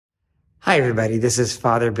Hi, everybody. This is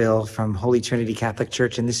Father Bill from Holy Trinity Catholic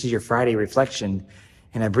Church, and this is your Friday reflection,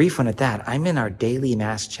 and a brief one at that. I'm in our daily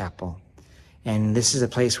Mass chapel, and this is a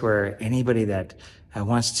place where anybody that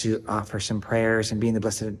wants to offer some prayers and be in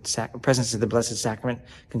the presence of the Blessed Sacrament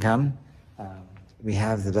can come. We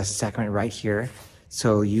have the Blessed Sacrament right here,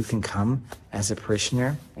 so you can come as a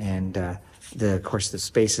parishioner, and of course, the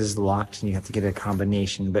space is locked and you have to get a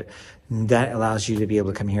combination, but that allows you to be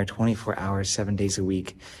able to come here 24 hours, 7 days a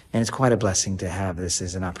week. And it's quite a blessing to have this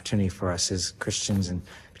as an opportunity for us as Christians, and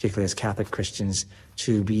particularly as Catholic Christians,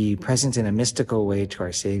 to be present in a mystical way to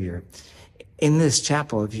our Savior. In this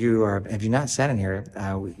chapel, if you've not sat in here,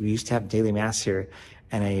 we used to have daily Mass here.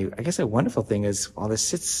 And I guess a wonderful thing is, while this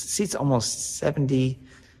seats almost 70,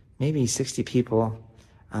 maybe 60 people,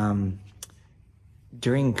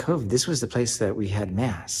 during COVID, this was the place that we had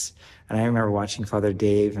Mass. And I remember watching Father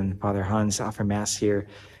Dave and Father Hans offer Mass here,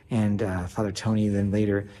 and Father Tony then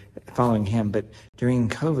later following him. But during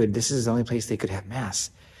COVID, this is the only place they could have Mass.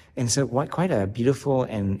 And so quite a beautiful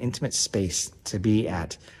and intimate space to be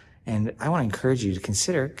at. And I want to encourage you to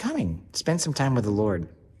consider coming, spend some time with the Lord.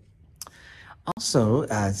 Also,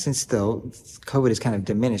 since though COVID is kind of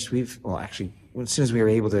diminished, as soon as we were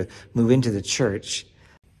able to move into the church,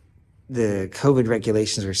 the COVID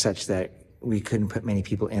regulations were such that we couldn't put many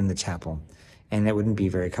people in the chapel, and it wouldn't be a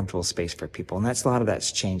very comfortable space for people. And a lot of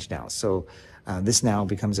that's changed now. So this now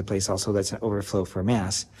becomes a place also that's an overflow for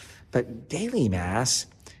Mass. But daily Mass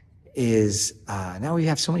is, now we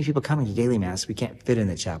have so many people coming to daily Mass, we can't fit in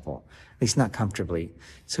the chapel, at least not comfortably.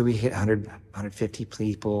 So we hit 100, 150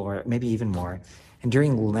 people, or maybe even more. And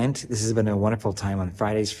during Lent, this has been a wonderful time on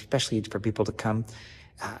Fridays, especially for people to come.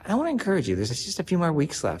 I want to encourage you, there's just a few more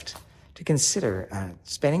weeks left to consider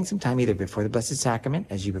spending some time either before the Blessed Sacrament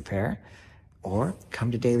as you prepare, or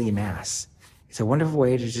come to daily Mass. It's a wonderful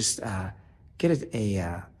way to just get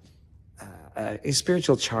a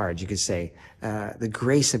spiritual charge, you could say, the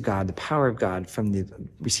grace of God, the power of God from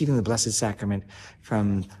receiving the Blessed Sacrament,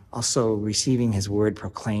 from also receiving His Word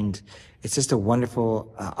proclaimed. It's just a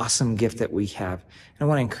wonderful, awesome gift that we have. And I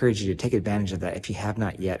want to encourage you to take advantage of that if you have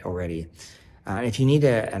not yet already. If you need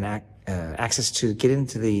access to get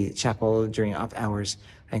into the chapel during off hours,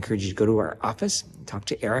 I encourage you to go to our office, talk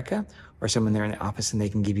to Erica or someone there in the office, and they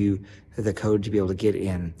can give you the code to be able to get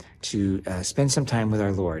in to spend some time with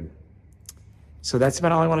our Lord. So that's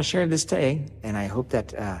about all I want to share this day, and I hope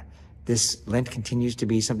that this Lent continues to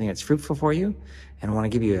be something that's fruitful for you, and I want to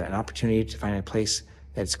give you an opportunity to find a place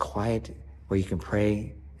that's quiet where you can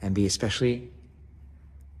pray and be especially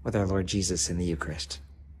with our Lord Jesus in the Eucharist.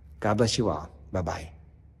 God bless you all. Bye-bye.